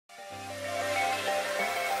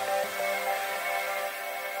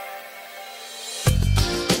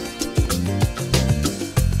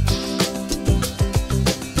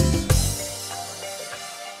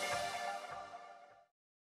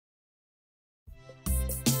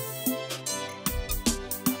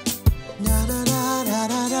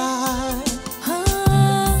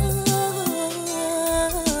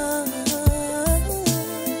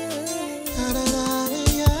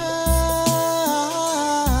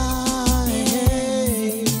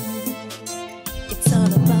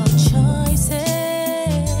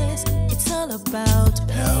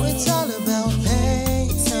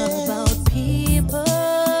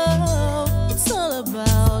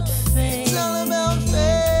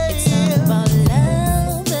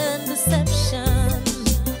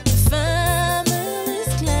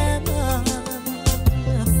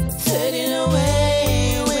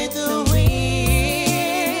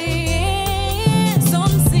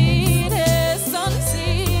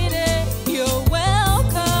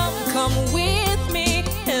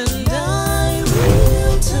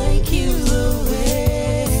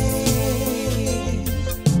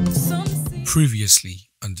Previously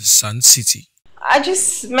on the Suncity. I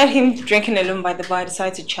just met him drinking alone by the bar. I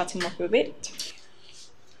decided to chat him up a bit.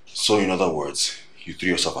 So, in other words, you threw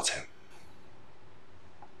yourself at him.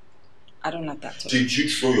 I don't like that talk. Did you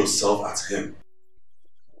throw yourself at him?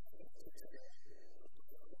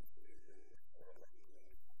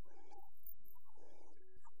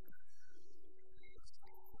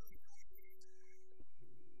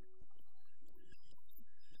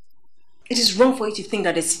 It is wrong for you to think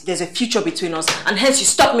that there's a future between us, and hence you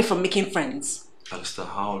stop me from making friends. Alistair,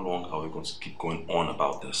 how long are we going to keep going on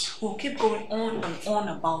about this? We'll keep going on and on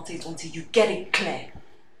about it until you get it clear.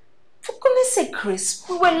 For goodness sake, Chris,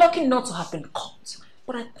 we were lucky not to have been caught.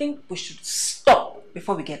 But I think we should stop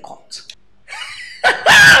before we get caught.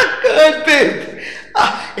 Good, babe.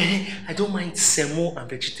 I don't mind semo and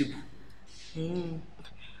vegetable.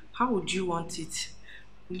 How would you want it?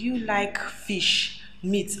 Would you like fish,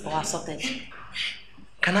 meat, or assorted?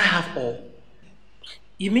 Can I have all?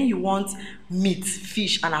 You mean you want meat,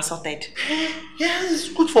 fish, and assorted? Yeah, it's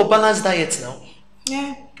good for balanced diet now.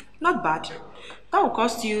 Yeah, not bad. That will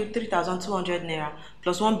cost you 3,200 naira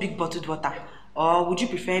plus one big bottled water. Or would you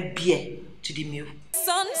prefer beer to the meal?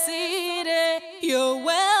 Suncity, you're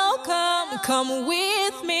welcome. Come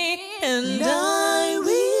with me, and I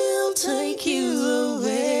will take you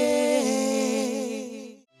away.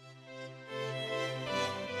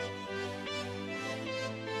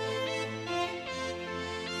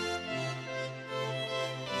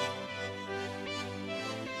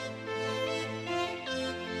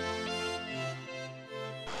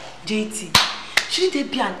 JT, shouldn't there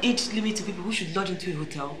be an age limit to people who should lodge into a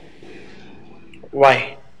hotel?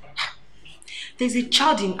 Why? There's a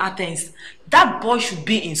child in Athens. That boy should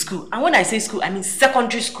be in school. And when I say school, I mean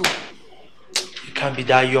secondary school. He can't be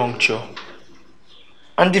that young, Joe.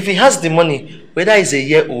 And if he has the money, whether he's a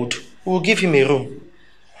year old, we'll give him a room.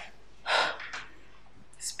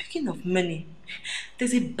 Speaking of money,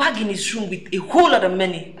 there's a bag in his room with a whole lot of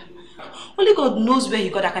money. Only God knows where he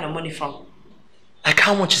got that kind of money from. Like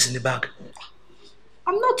how much is in the bag?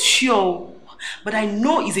 I'm not sure, but I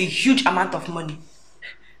know it's a huge amount of money.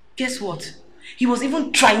 Guess what? He was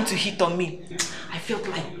even trying to hit on me. I felt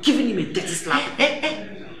like giving him a dirty slap.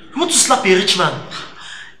 You want to slap a rich man?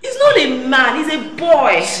 He's not a man, he's a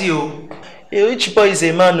boy. See, a rich boy is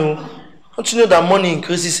a man, oh. Don't you know that money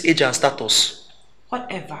increases age and status?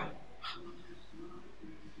 Whatever.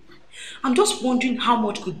 I'm just wondering how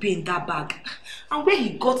much could be in that bag and where he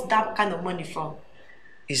got that kind of money from.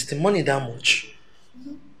 Is the money that much?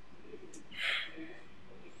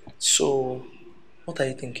 So, what are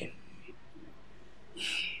you thinking?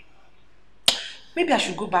 Maybe I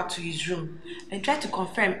should go back to his room and try to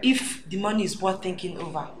confirm if the money is worth thinking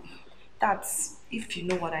over. That's if you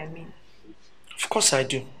know what I mean. Of course I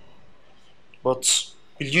do. But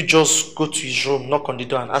will you just go to his room, knock on the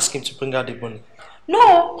door and ask him to bring out the money?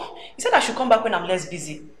 No! He said I should come back when I'm less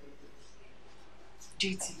busy.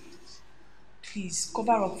 JT, please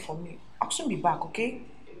cover up for me. I'll soon be back, okay?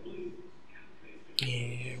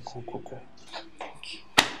 Yeah, go.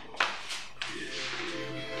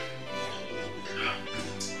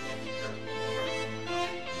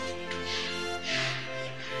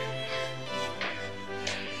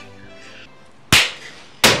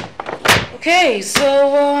 Okay,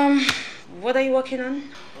 so what are you working on?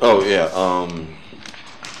 Oh, yeah,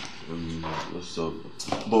 so,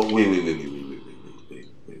 but wait.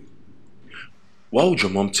 Why would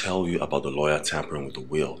your mom tell you about the lawyer tampering with the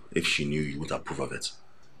will if she knew you would approve of it?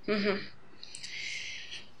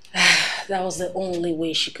 That was the only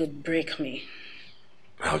way she could break me.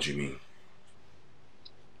 How do you mean?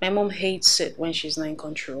 My mom hates it when she's not in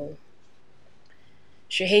control.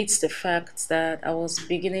 She hates the fact that I was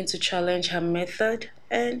beginning to challenge her method,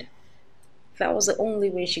 and that was the only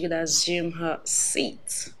way she could assume her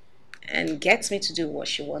seat and get me to do what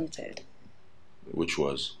she wanted. Which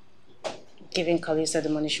was? Giving Kalisa the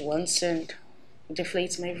money she wants and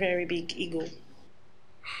deflates my very big ego.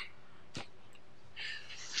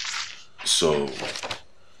 So,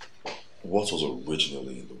 what was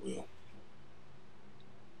originally in the will?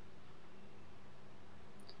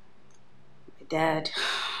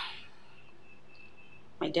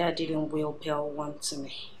 My dad didn't will Pearl 1 to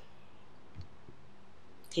me.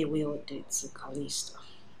 He willed it to Kalista.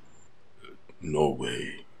 No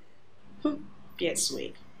way. Yes,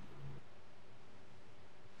 wait.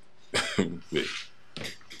 Wait.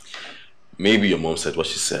 Maybe your mom said what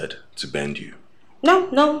she said to bend you.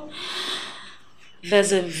 No.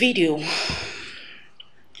 There's a video.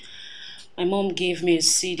 My mom gave me a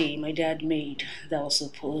CD my dad made that was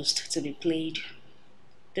supposed to be played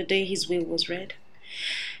the day his will was read.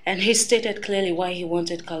 And he stated clearly why he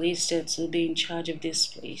wanted Calista to be in charge of this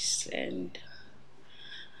place. And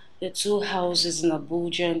the two houses in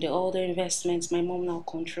Abuja and all the investments my mom now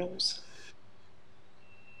controls.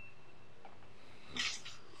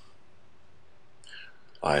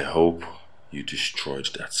 I hope you destroyed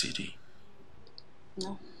that city.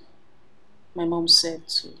 No. My mom said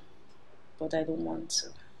to, but I don't want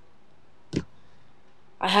to.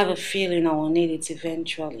 I have a feeling I will need it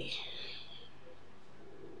eventually.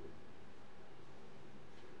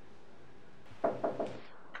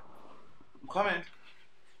 I'm coming.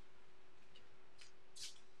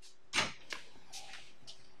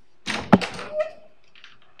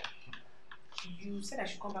 You said I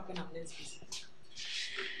should come back when I'm less busy.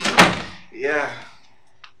 Yeah.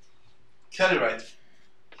 Kelly, right?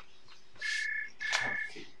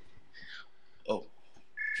 Oh,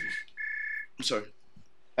 I'm sorry.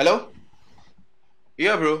 Hello?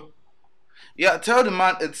 Yeah, bro. Yeah, tell the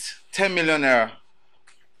man it's 10 million naira.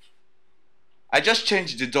 I just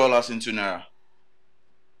changed the dollars into naira.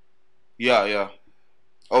 Yeah, yeah.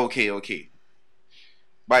 Okay, okay.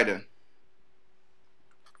 Bye then.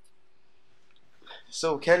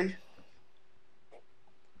 So, Kelly,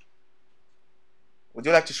 would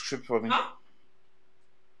you like to strip for me? Huh?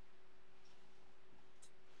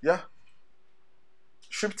 Yeah.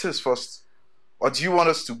 Strip this first. Or do you want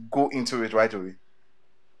us to go into it right away?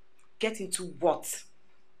 Get into what?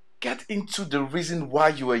 Get into the reason why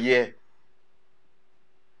you are here.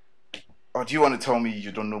 Or do you want to tell me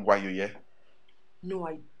you don't know why you're here? No,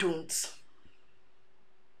 I don't.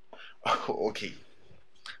 Okay.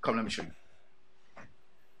 Come, let me show you.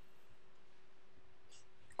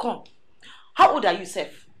 Come. How old are you,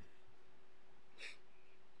 Seth?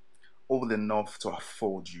 Old enough to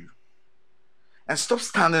afford you. And stop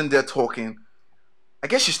standing there talking. I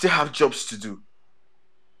guess you still have jobs to do.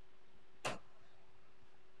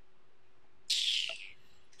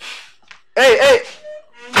 Hey, hey!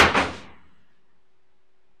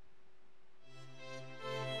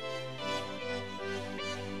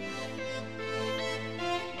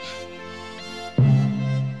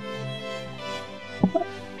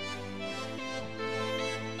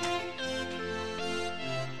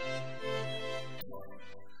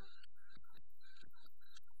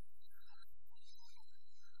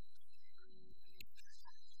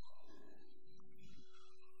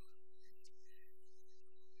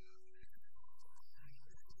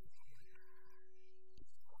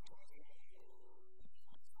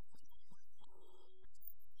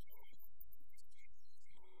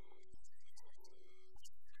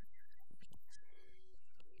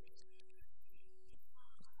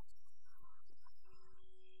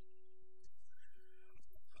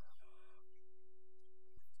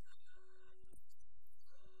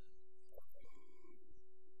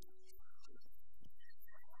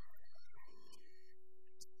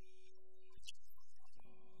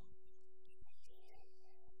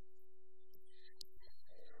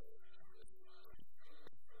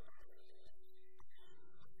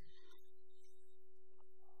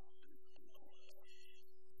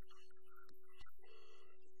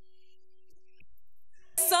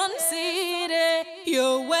 Suncity,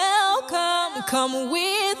 you're welcome. Come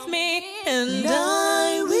with me, and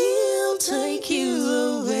I will take you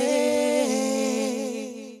away.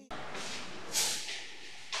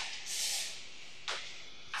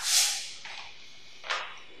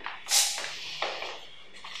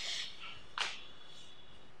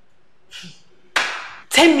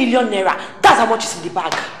 ₦10 million. That's how much is in the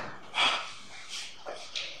bag.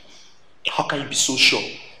 How can you be so sure?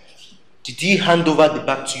 Did he hand over the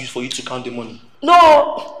bag to you for you to count the money?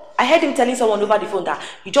 No, I heard him telling someone over the phone that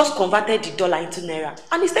he just converted the dollar into naira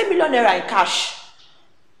and it's 10 million naira in cash.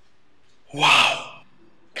 Wow.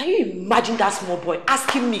 Can you imagine that small boy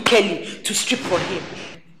asking me, Kelly, to strip for him?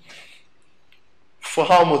 For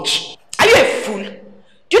how much? Are you a fool?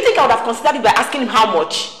 Do you think I would have considered it by asking him how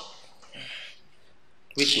much?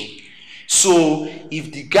 Wait, oh. So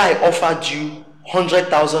if the guy offered you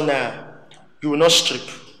 100,000 naira, you will not strip?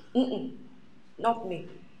 Not me.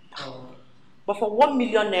 But for 1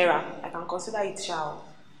 million naira, I can consider it shall.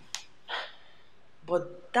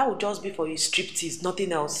 But that would just be for a striptease,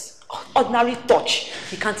 nothing else. Ordinary touch,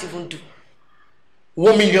 he can't even do.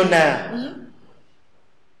 1 million naira?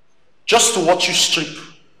 Just to watch you strip?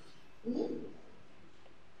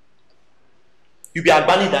 You be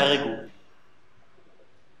Agbani Darego.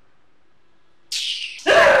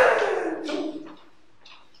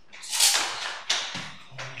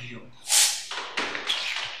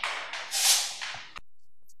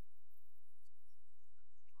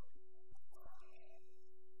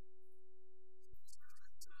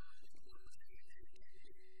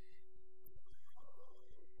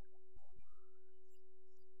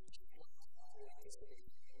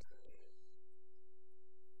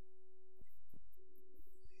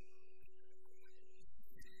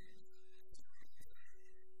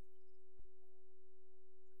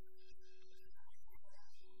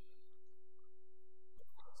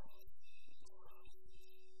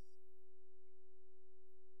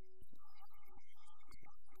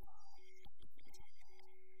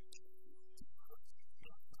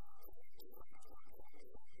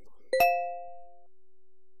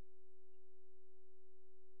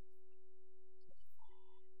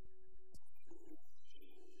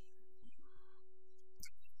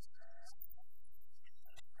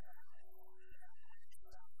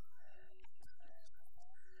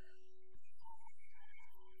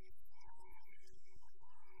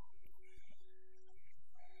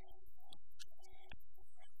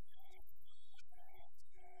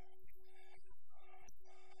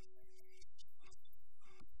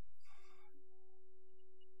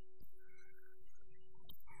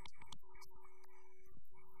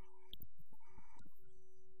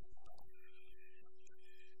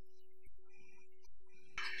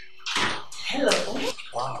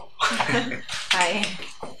 Hi.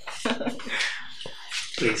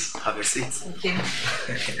 Please, have a seat. Thank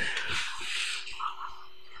you.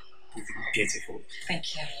 Beautiful. Thank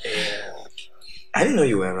you. I didn't know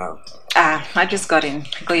you were around. I just got in.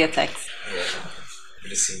 Got your text. Yeah. Good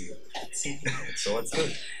to see you. See. So what's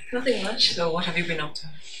good? Nothing much. So what have you been up to?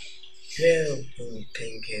 Yeah, I'm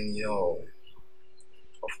thinking,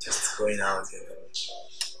 of just going out,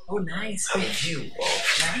 Oh, nice. have a view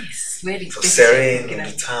of Nice. Where did so serene in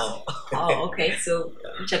the town. Oh, okay. So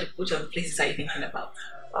which are the places are you thinking about?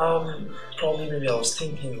 Probably maybe I was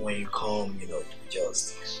thinking when you come,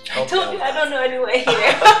 just I help told me you I don't know anywhere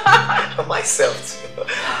here. out. Myself too.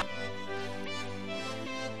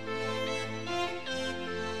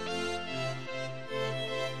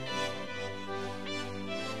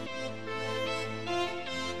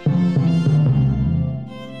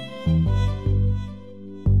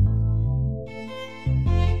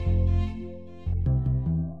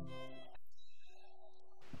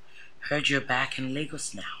 Heard you're back in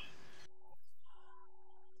Lagos now.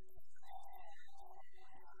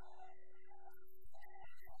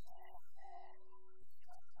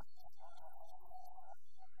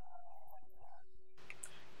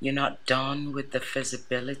 You're not done with the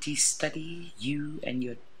feasibility study you and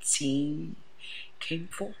your team came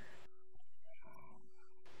for?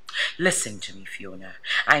 Listen to me, Fiona.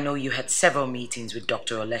 I know you had several meetings with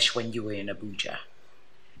Dr. Olesh when you were in Abuja.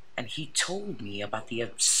 And he told me about the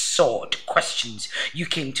absurd questions you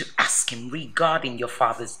came to ask him regarding your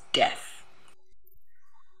father's death.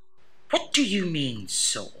 What do you mean,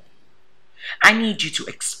 so? I need you to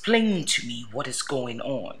explain to me what is going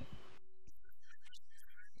on.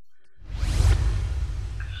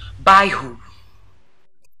 By who?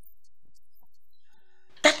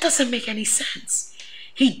 That doesn't make any sense.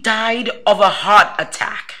 He died of a heart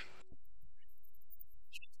attack.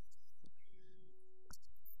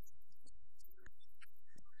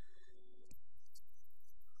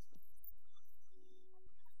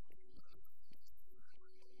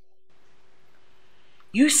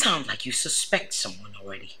 You sound like you suspect someone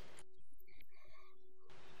already.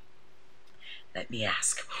 Let me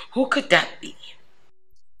ask, who could that be?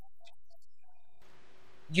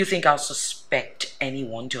 You think I'll suspect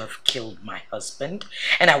anyone to have killed my husband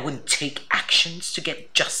and I wouldn't take actions to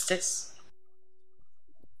get justice?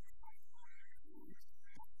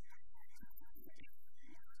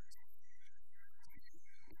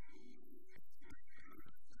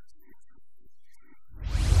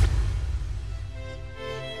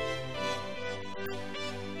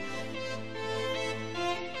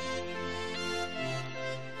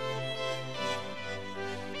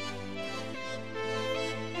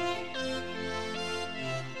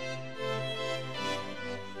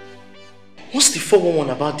 What's the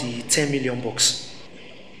 411 about the 10 million bucks?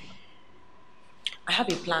 I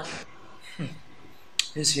have a plan.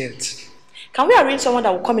 Yes, yet. Can we arrange someone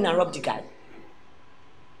that will come in and rob the guy?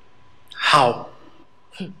 How?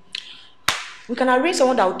 We can arrange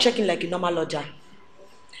someone that will check in like a normal lodger.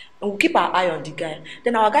 And we'll keep our eye on the guy.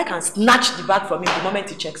 Then our guy can snatch the bag from him the moment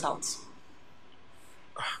he checks out.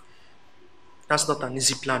 That's not an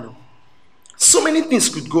easy plan. Oh. So many things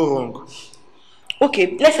could go wrong.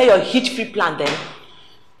 Okay, let's say your hitch-free plan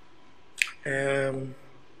then.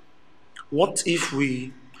 What if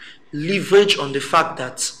we leverage on the fact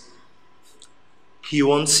that he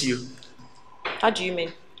wants you? How do you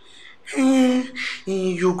mean?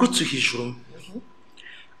 You go to his room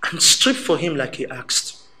and strip for him like he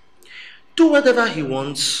asked. Do whatever he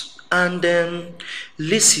wants and then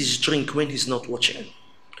lace his drink when he's not watching.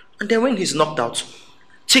 And then when he's knocked out,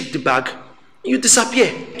 take the bag, you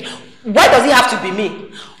disappear. Why does it have to be me?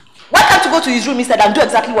 Why can't you go to his room instead and do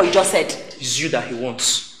exactly what you just said? It's you that he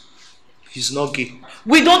wants. He's not gay.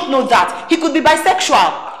 We don't know that. He could be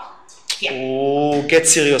bisexual. Oh, get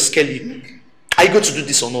serious, Kelly. Are you going to do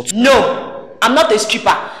this or not? No, I'm not a stripper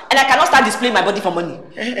and I cannot start displaying my body for money.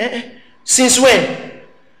 Since when?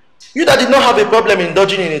 You that did not have a problem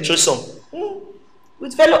indulging in a threesome.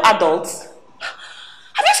 With fellow adults.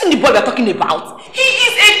 Have you seen the boy we're talking about? He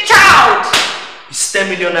is a child! It's 10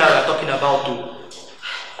 million naira we're talking about too.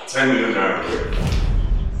 10 million naira.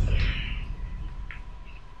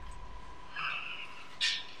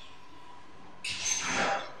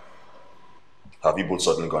 Have you both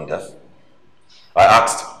suddenly gone deaf? I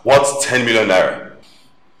asked, what's 10 million naira?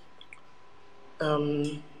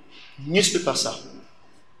 Newspaper, sir.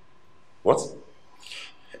 What?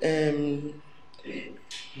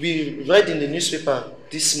 We read in the newspaper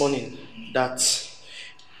this morning that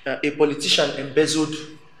a politician embezzled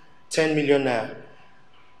 10 million naira.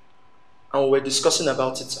 And we were discussing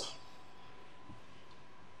about it, sir.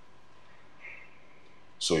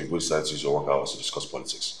 So you both decided to use your work hours to discuss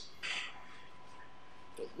politics.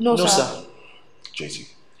 No, No, sir. sir. JT,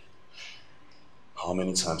 how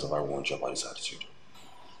many times have I warned you about his attitude?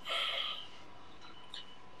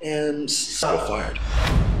 You're Sir. fired.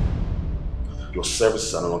 Your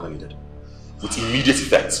services are no longer needed. With immediate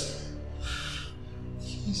effect.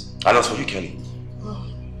 And as for you, Kenny,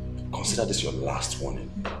 consider this your last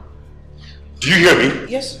warning. Do you hear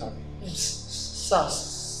me? Yes, sir. Sir.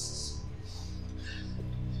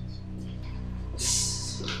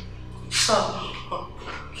 Sir.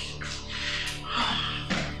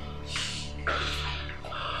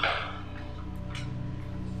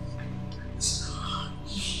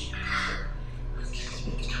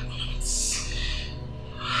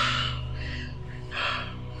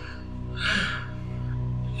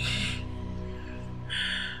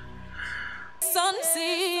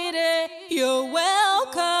 Suncity, you're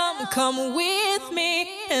welcome. Come with me,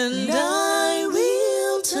 and I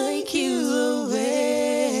will take you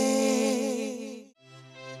away.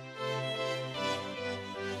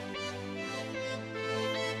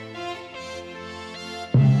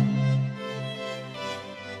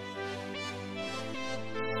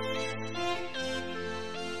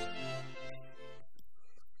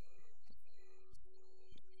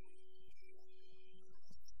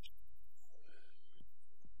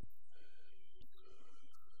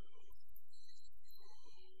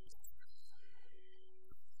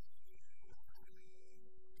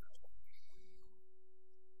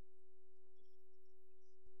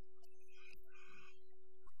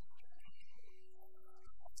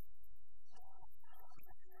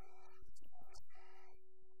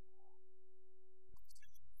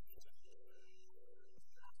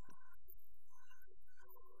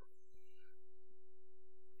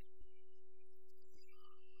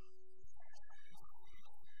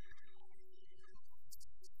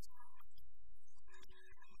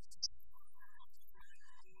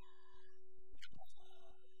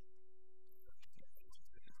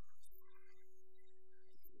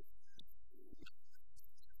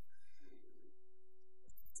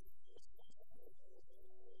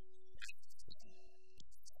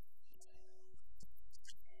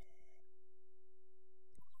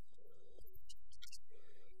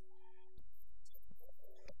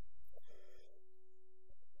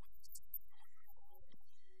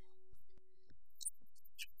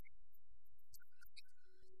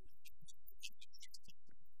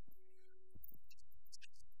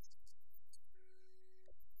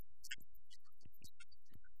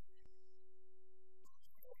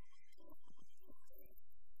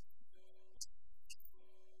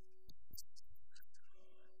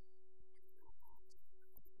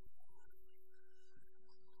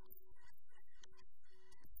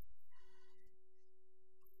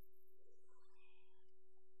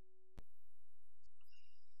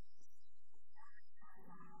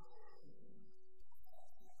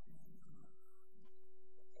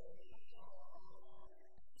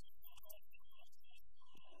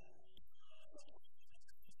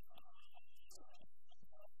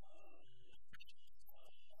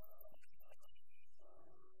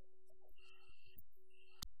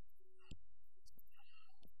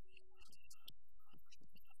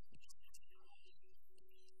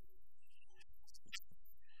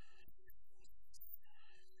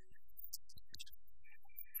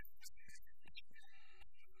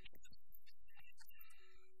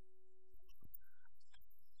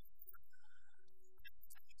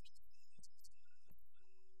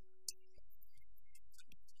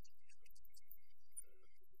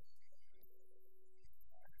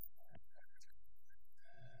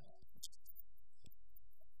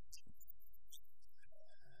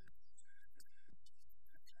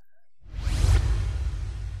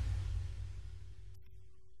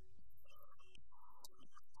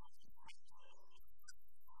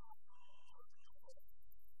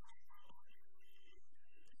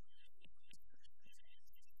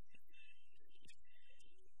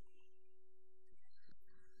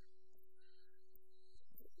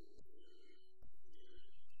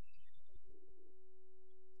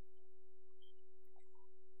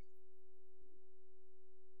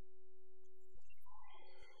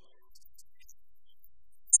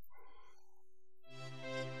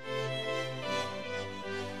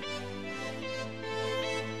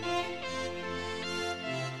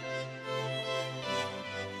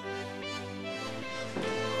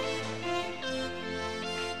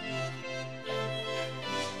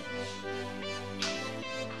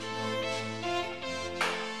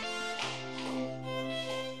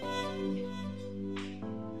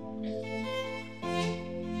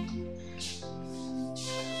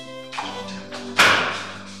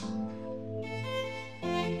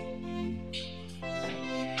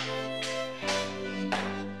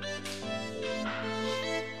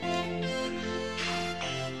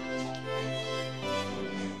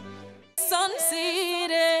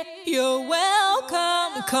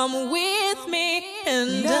 come with me,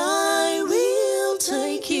 and I will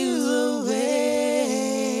take you away.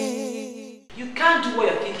 You can't do what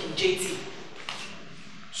you're thinking, JT.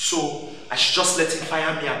 So, I should just let him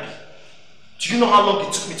fire me, Abby. Do you know how long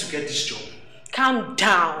it took me to get this job? Calm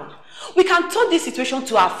down. We can turn this situation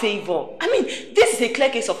to our favor. I mean, this is a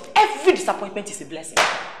clear case of every disappointment is a blessing.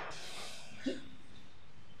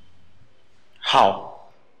 How?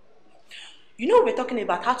 You know we're talking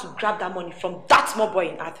about how to grab that money from that small boy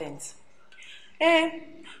in Athens.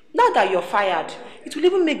 Now that you're fired, it will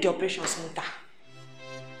even make the operation smoother.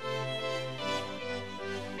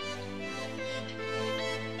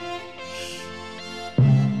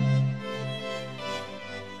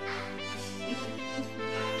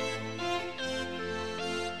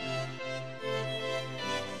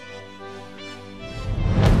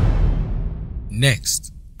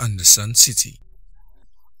 Next on the Suncity.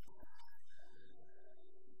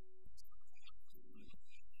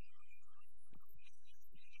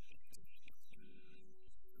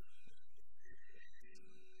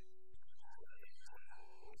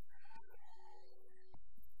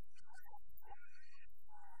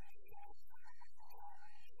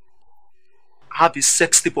 I have a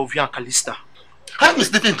sex tape of you and Callista. I have a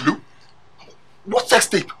sniffing glue. What sex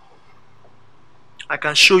tape? I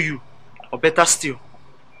can show you, or better still,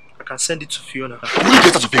 I can send it to Fiona. You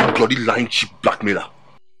get her to be a bloody lying cheap blackmailer.